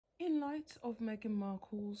light of Meghan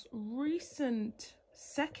Markle's recent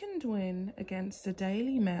second win against the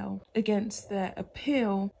Daily Mail, against their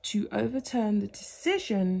appeal to overturn the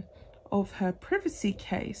decision of her privacy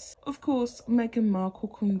case, of course, Meghan Markle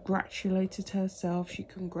congratulated herself, she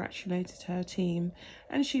congratulated her team,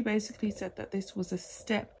 and she basically said that this was a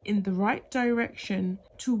step in the right direction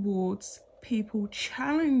towards people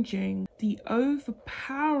challenging the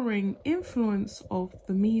overpowering influence of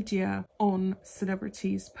the media on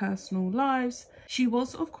celebrities' personal lives. She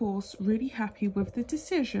was, of course, really happy with the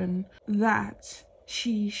decision that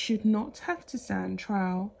she should not have to stand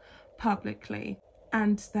trial publicly,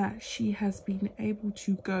 and that she has been able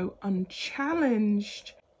to go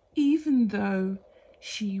unchallenged, even though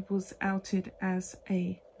she was outed as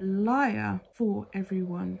a liar for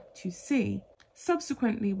everyone to see.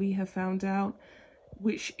 Subsequently, we have found out,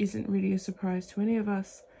 which isn't really a surprise to any of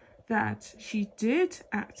us, that she did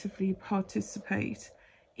actively participate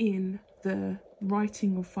in the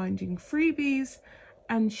writing of Finding Freebies,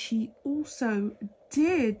 and she also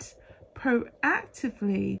did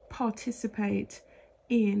proactively participate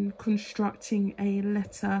in constructing a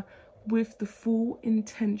letter with the full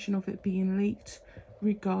intention of it being leaked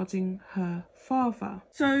regarding her father.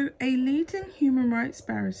 So a leading human rights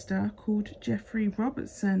barrister called Jeffrey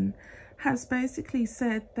Robertson has basically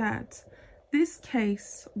said that this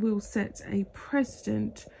case will set a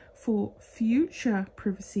precedent for future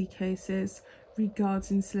privacy cases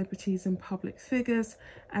regarding celebrities and public figures,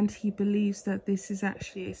 and he believes that this is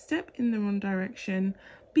actually a step in the wrong direction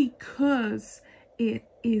because it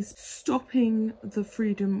is stopping the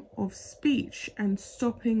freedom of speech and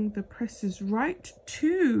stopping the press's right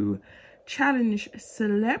to challenge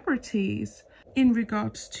celebrities in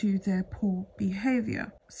regards to their poor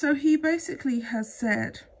behaviour. So he basically has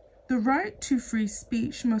said, the right to free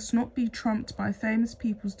speech must not be trumped by famous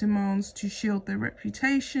people's demands to shield their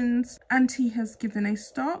reputations, and he has given a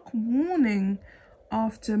stark warning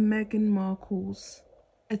after Meghan Markle's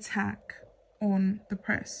attack on the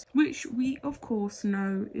press, which we of course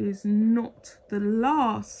know is not the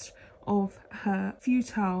last of her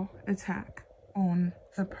futile attack on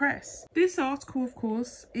the press. This article, of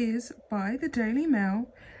course, is by the Daily Mail,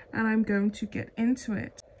 and I'm going to get into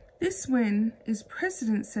it. This win is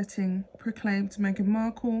precedent-setting, proclaimed Meghan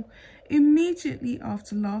Markle immediately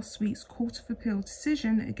after last week's Court of Appeal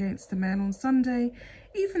decision against the Mail on Sunday,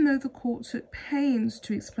 even though the court took pains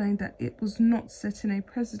to explain that it was not setting a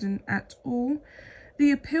precedent at all.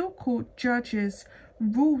 The appeal court judges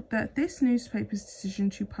ruled that this newspaper's decision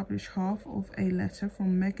to publish half of a letter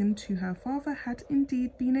from Meghan to her father had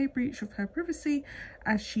indeed been a breach of her privacy,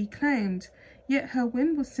 as she claimed. Yet her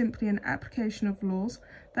win was simply an application of laws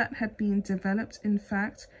that had been developed, in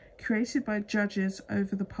fact, created by judges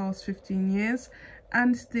over the past 15 years,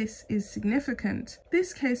 and this is significant.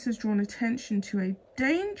 This case has drawn attention to a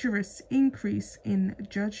dangerous increase in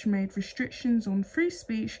judge-made restrictions on free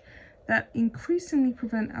speech that increasingly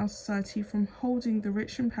prevent our society from holding the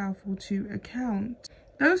rich and powerful to account.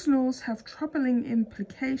 Those laws have troubling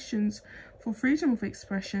implications for freedom of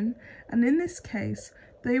expression, and in this case,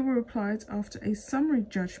 they were applied after a summary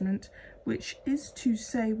judgment, which is to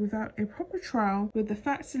say without a proper trial where the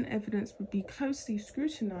facts and evidence would be closely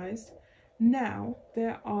scrutinised. Now,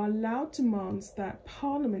 there are loud demands that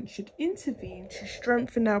Parliament should intervene to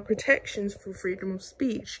strengthen our protections for freedom of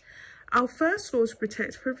speech. Our first law to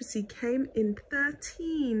protect privacy came in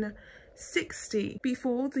 1360,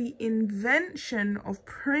 before the invention of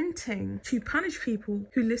printing, to punish people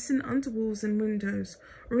who listen under walls and windows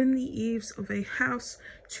or in the eaves of a house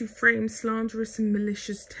to frame slanderous and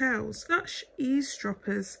malicious tales. Such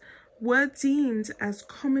eavesdroppers were deemed as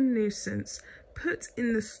common nuisance, put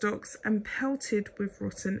in the stocks and pelted with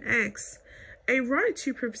rotten eggs. A right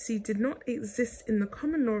to privacy did not exist in the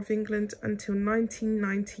common law of England until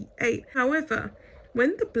 1998. However,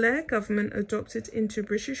 when the Blair government adopted into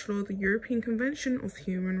British law the European Convention of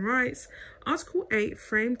Human Rights, Article 8,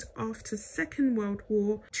 framed after Second World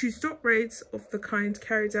War to stop raids of the kind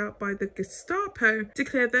carried out by the Gestapo,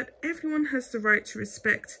 declared that everyone has the right to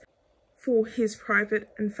respect for his private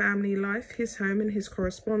and family life, his home and his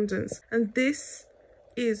correspondence. And this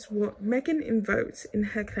is what Meghan invoked in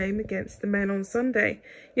her claim against the Mail on Sunday.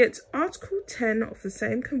 Yet Article 10 of the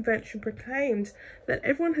same convention proclaimed that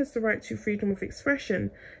everyone has the right to freedom of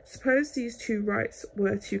expression. Suppose these two rights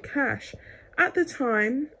were to clash. At the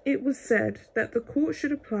time, it was said that the court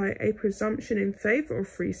should apply a presumption in favour of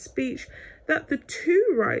free speech, that the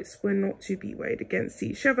two rights were not to be weighed against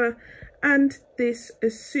each other, and this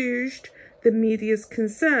assuaged the media's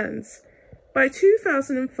concerns. By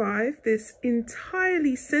 2005, this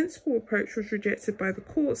entirely sensible approach was rejected by the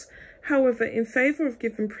courts, however, in favour of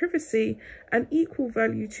giving privacy an equal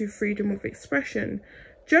value to freedom of expression.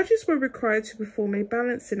 Judges were required to perform a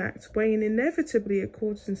balancing act, weighing inevitably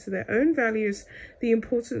according to their own values the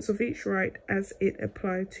importance of each right as it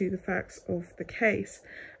applied to the facts of the case.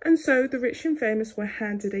 And so the rich and famous were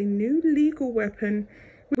handed a new legal weapon,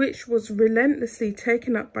 which was relentlessly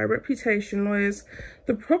taken up by reputation lawyers.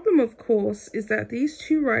 The problem, of course, is that these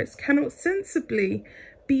two rights cannot sensibly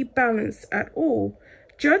be balanced at all.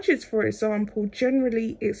 Judges, for example,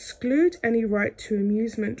 generally exclude any right to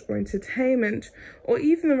amusement or entertainment, or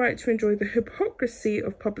even the right to enjoy the hypocrisy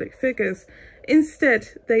of public figures. Instead,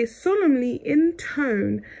 they solemnly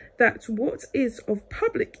intone that what is of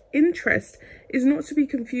public interest is not to be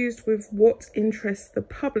confused with what interests the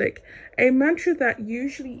public, a mantra that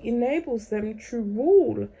usually enables them to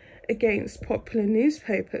rule against popular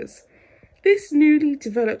newspapers. This newly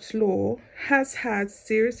developed law has had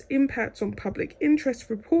serious impacts on public interest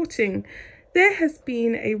reporting. There has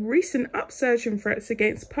been a recent upsurge in threats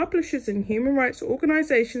against publishers and human rights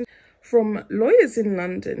organisations from lawyers in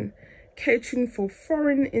London, catering for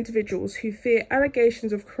foreign individuals who fear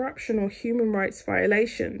allegations of corruption or human rights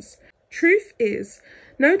violations. Truth is,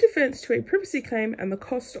 no defence to a privacy claim, and the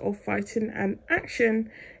cost of fighting an action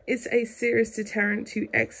is a serious deterrent to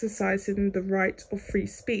exercising the right of free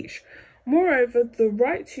speech. Moreover, the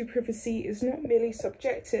right to privacy is not merely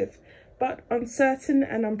subjective, but uncertain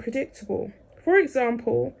and unpredictable. For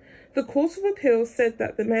example, the Court of Appeal said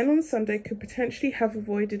that the Mail on Sunday could potentially have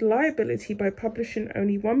avoided liability by publishing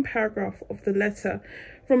only one paragraph of the letter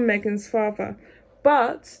from Meghans' father.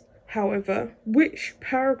 But, however, which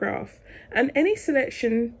paragraph? And any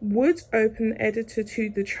selection would open the editor to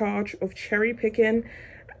the charge of cherry-picking,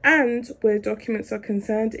 and where documents are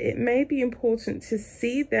concerned, it may be important to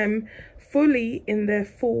see them fully in their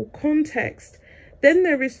full context. Then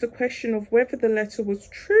there is the question of whether the letter was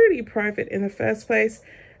truly private in the first place,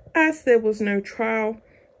 as there was no trial.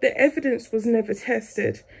 The evidence was never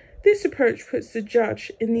tested. This approach puts the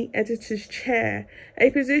judge in the editor's chair,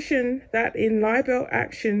 a position that in libel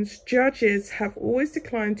actions judges have always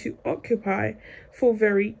declined to occupy for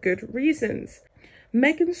very good reasons.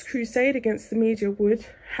 Meghans' crusade against the media would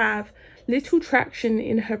have little traction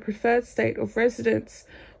in her preferred state of residence,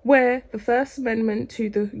 where the First Amendment to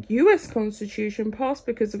the US Constitution, passed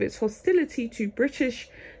because of its hostility to British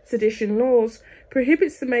sedition laws,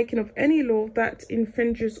 prohibits the making of any law that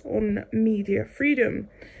infringes on media freedom.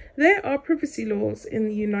 There are privacy laws in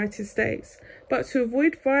the United States, but to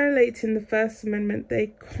avoid violating the First Amendment,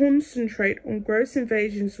 they concentrate on gross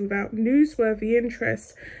invasions without newsworthy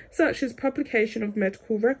interest, such as publication of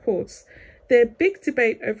medical records. Their big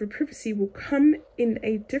debate over privacy will come in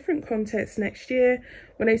a different context next year,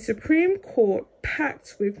 when a Supreme Court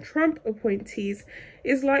packed with Trump appointees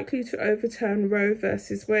is likely to overturn Roe v.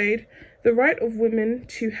 Wade, the right of women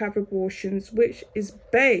to have abortions, which is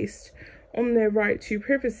based on their right to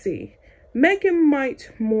privacy. Meghan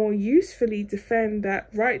might more usefully defend that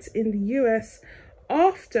right in the US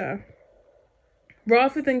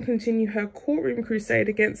rather than continue her courtroom crusade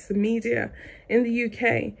against the media in the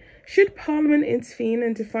UK. Should Parliament intervene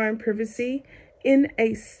and define privacy in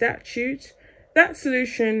a statute? That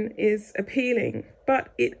solution is appealing,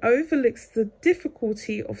 but it overlooks the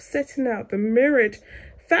difficulty of setting out the myriad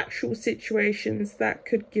factual situations that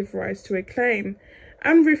could give rise to a claim.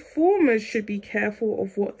 And reformers should be careful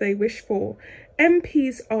of what they wish for.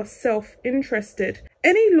 MPs are self-interested.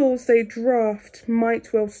 Any laws they draft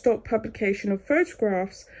might well stop publication of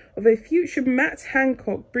photographs of a future Matt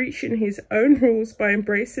Hancock breaching his own rules by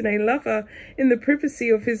embracing a lover in the privacy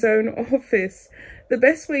of his own office. The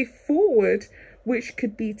best way forward, which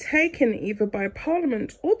could be taken either by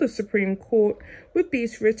Parliament or the Supreme Court, would be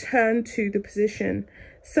to return to the position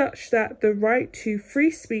such that the right to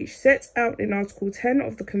free speech set out in Article 10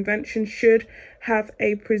 of the Convention should have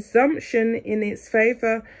a presumption in its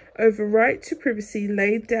favour over right to privacy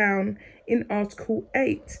laid down in Article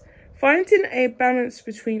 8. Finding a balance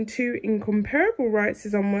between two incomparable rights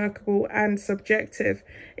is unworkable and subjective.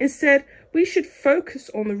 Instead, we should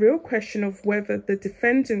focus on the real question of whether the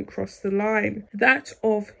defendant crossed the line, that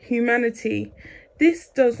of humanity. This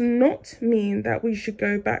does not mean that we should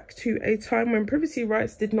go back to a time when privacy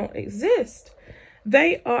rights did not exist.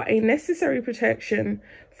 They are a necessary protection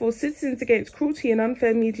for citizens against cruelty and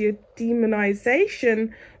unfair media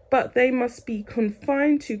demonization, but they must be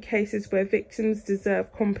confined to cases where victims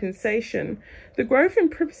deserve compensation. The growth in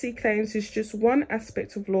privacy claims is just one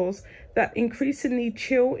aspect of laws that increasingly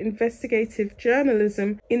chill investigative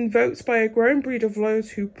journalism invoked by a growing breed of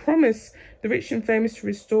lawyers who promise the rich and famous to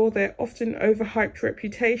restore their often overhyped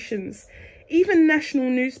reputations. Even national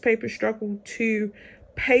newspapers struggle to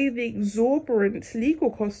pay the exorbitant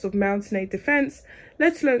legal costs of Mountain Aid defense,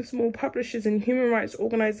 let alone small publishers and human rights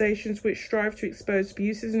organizations which strive to expose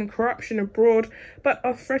abuses and corruption abroad, but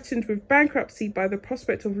are threatened with bankruptcy by the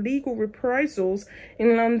prospect of legal reprisals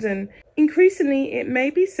in London. Increasingly, it may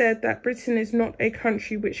be said that Britain is not a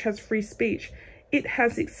country which has free speech. It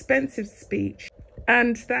has expensive speech.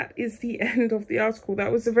 And that is the end of the article.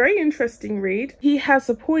 That was a very interesting read. He has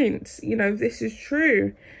a point. You know, this is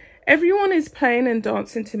true. Everyone is playing and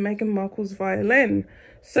dancing to Meghan Markle's violin.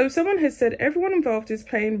 So someone has said everyone involved is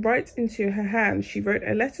playing right into her hands. She wrote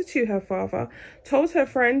a letter to her father, told her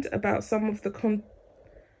friend about some of the content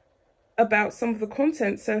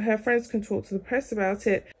so her friends can talk to the press about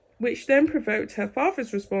it, which then provoked her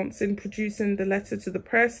father's response in producing the letter to the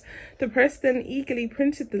press. The press then eagerly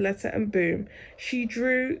printed the letter and boom, she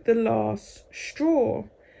drew the last straw.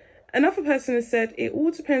 Another person has said, it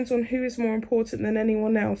all depends on who is more important than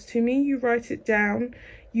anyone else. To me, you write it down,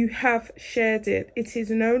 you have shared it. It is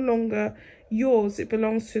no longer yours, it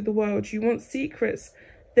belongs to the world. You want secrets,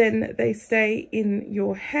 then they stay in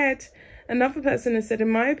your head. Another person has said, in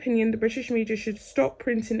my opinion, the British media should stop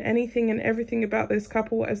printing anything and everything about this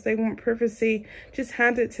couple as they want privacy. Just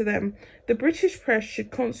hand it to them. The British press should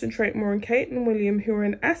concentrate more on Kate and William, who are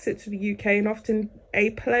an asset to the UK and often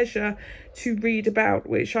a pleasure to read about,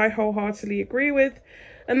 which I wholeheartedly agree with.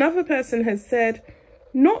 Another person has said,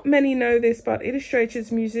 not many know this, but illustrators,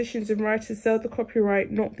 musicians and writers sell the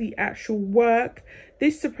copyright, not the actual work.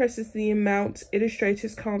 This suppresses the amount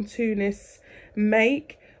illustrators, cartoonists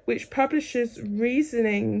make, which publishers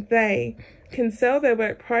reasoning they can sell their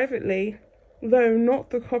work privately, though not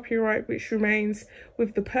the copyright, which remains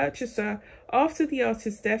with the purchaser. After the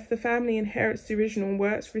artist's death, the family inherits the original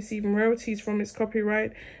works, receiving royalties from its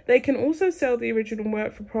copyright. They can also sell the original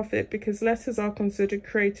work for profit because letters are considered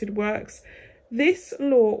created works. This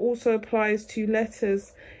law also applies to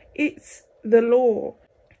letters. It's the law.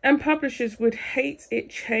 And publishers would hate it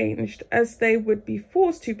changed, as they would be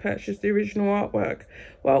forced to purchase the original artwork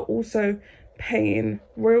while also paying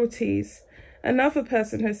royalties. Another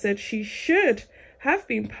person has said she should have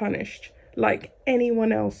been punished like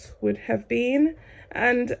anyone else would have been.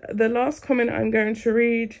 And the last comment I'm going to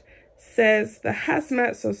read says, the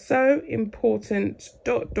hazmats are so important ...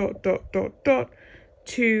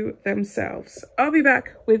 to themselves. I'll be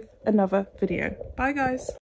back with another video. Bye guys.